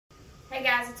Hey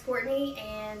guys, it's Courtney,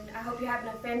 and I hope you're having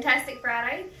a fantastic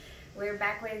Friday. We're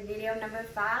back with video number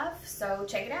 5, so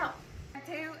check it out.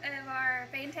 2 of our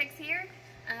fan techs here.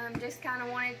 Just kind of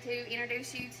wanted to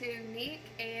introduce you to Nick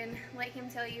and let him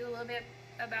tell you a little bit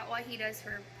about what he does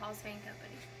for Paul's Fan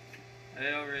Company.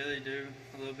 I don't really do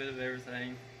a little bit of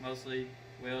everything, mostly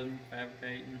welding,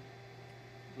 fabricating,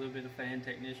 a little bit of fan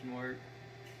technician work.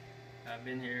 I've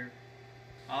been here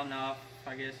on and off,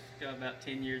 I guess, got about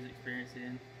 10 years experience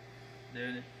in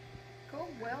doing it. Cool,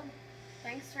 well,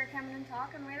 thanks for coming and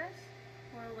talking with us.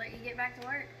 We'll let you get back to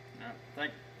work. No,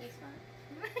 thank you. It's fun.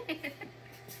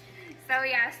 So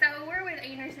yeah, so we're with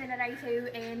Anderson at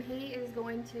A2, and he is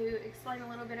going to explain a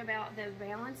little bit about the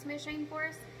balance machine for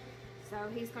us. So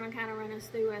he's going to kind of run us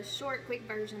through a short, quick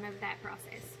version of that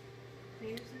process.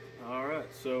 Anderson?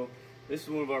 Alright, so this is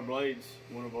one of our blades,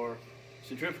 one of our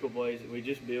centrifugal blades that we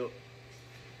just built.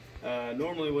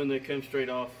 Normally when they come straight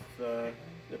off the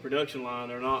production line,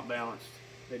 they're not balanced.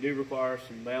 They do require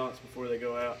some balance before they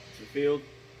go out to the field.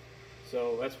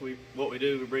 So that's what we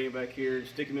do. We bring them back here,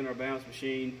 stick them in our balance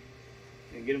machine,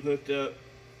 and get them hooked up.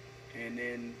 And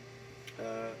then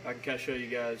I can kind of show you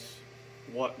guys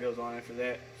what goes on after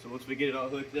that. So once we get it all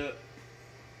hooked up,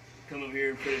 come over here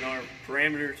and put in our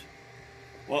parameters,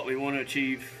 what we want to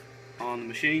achieve on the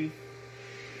machine,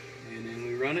 and then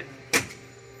we run it.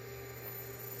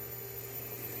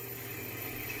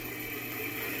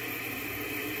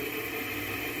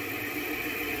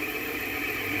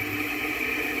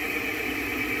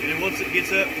 And then once it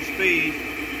gets up to speed,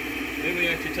 then we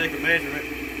actually take a measurement.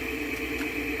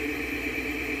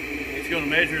 It's going to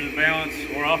measure the balance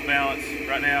or off balance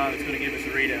right now, and it's going to give us a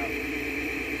readout.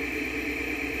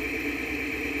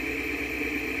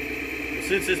 But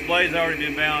since this blade's already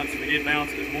been balanced, we did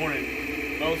balance it this morning.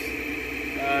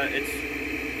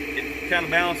 It's kind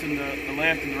of balancing the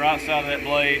left and the right side of that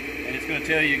blade, and it's going to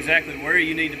tell you exactly where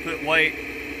you need to put weight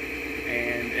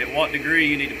and at what degree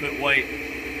you need to put weight.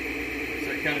 So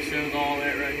it kind of shows all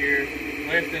that right here.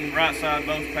 Left and right side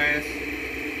both pass.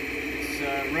 It's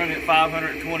running at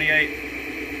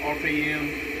 528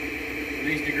 RPM. And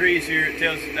these degrees here,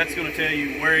 that's going to tell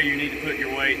you where you need to put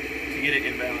your weight to get it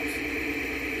in balance.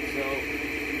 So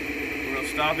we're going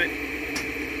to stop it.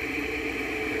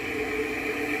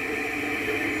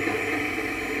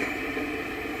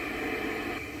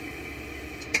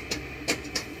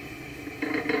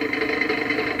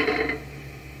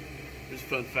 Just a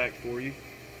fun fact for you.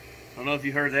 I don't know if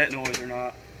you heard that noise or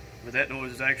not, but that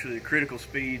noise is actually the critical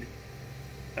speed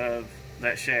of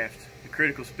that shaft. The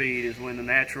critical speed is when the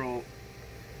natural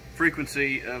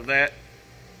frequency of that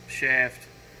shaft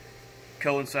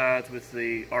coincides with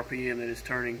the RPM that it's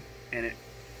turning, and it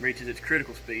reaches its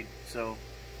critical speed. So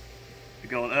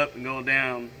you're going up and going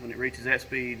down. When it reaches that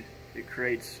speed, it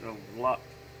creates a lot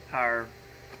higher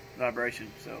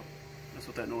vibration. So that's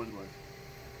what that noise was.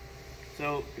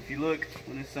 So if you look,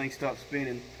 when this thing stops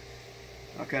spinning,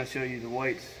 I'll kind of show you the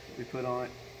weights we put on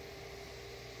it.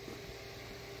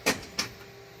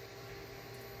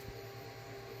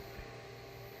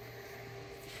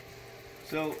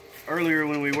 So earlier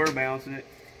when we were balancing it,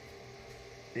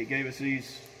 it gave us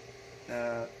these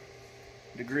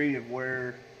degree of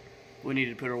where we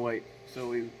needed to put our weight. So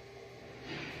we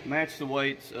matched the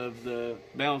weights of the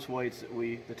balance weights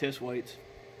the test weights.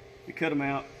 We cut them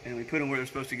out and we put them where they're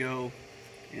supposed to go,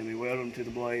 and we weld them to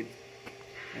the blade.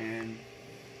 And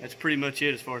that's pretty much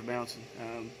it as far as balancing.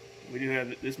 We do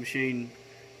have this machine,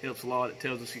 helps a lot. It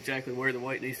tells us exactly where the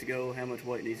weight needs to go, how much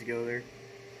weight needs to go there.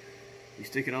 You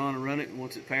stick it on and run it, and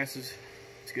once it passes,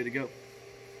 it's good to go.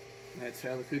 That's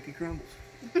how the cookie crumbles.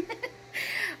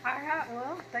 Alright,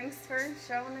 well, thanks for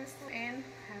showing us, and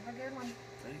have a good one.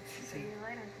 Thanks. See you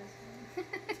later.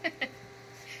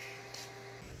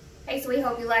 Hey, so we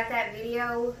hope you liked that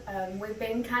video. We've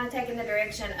been kind of taking the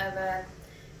direction of a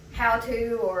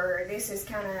how-to, or this is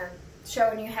kind of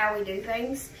showing you how we do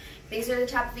things. These are the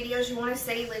type of videos you want to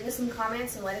see. Leave us some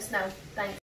comments and let us know. Thanks.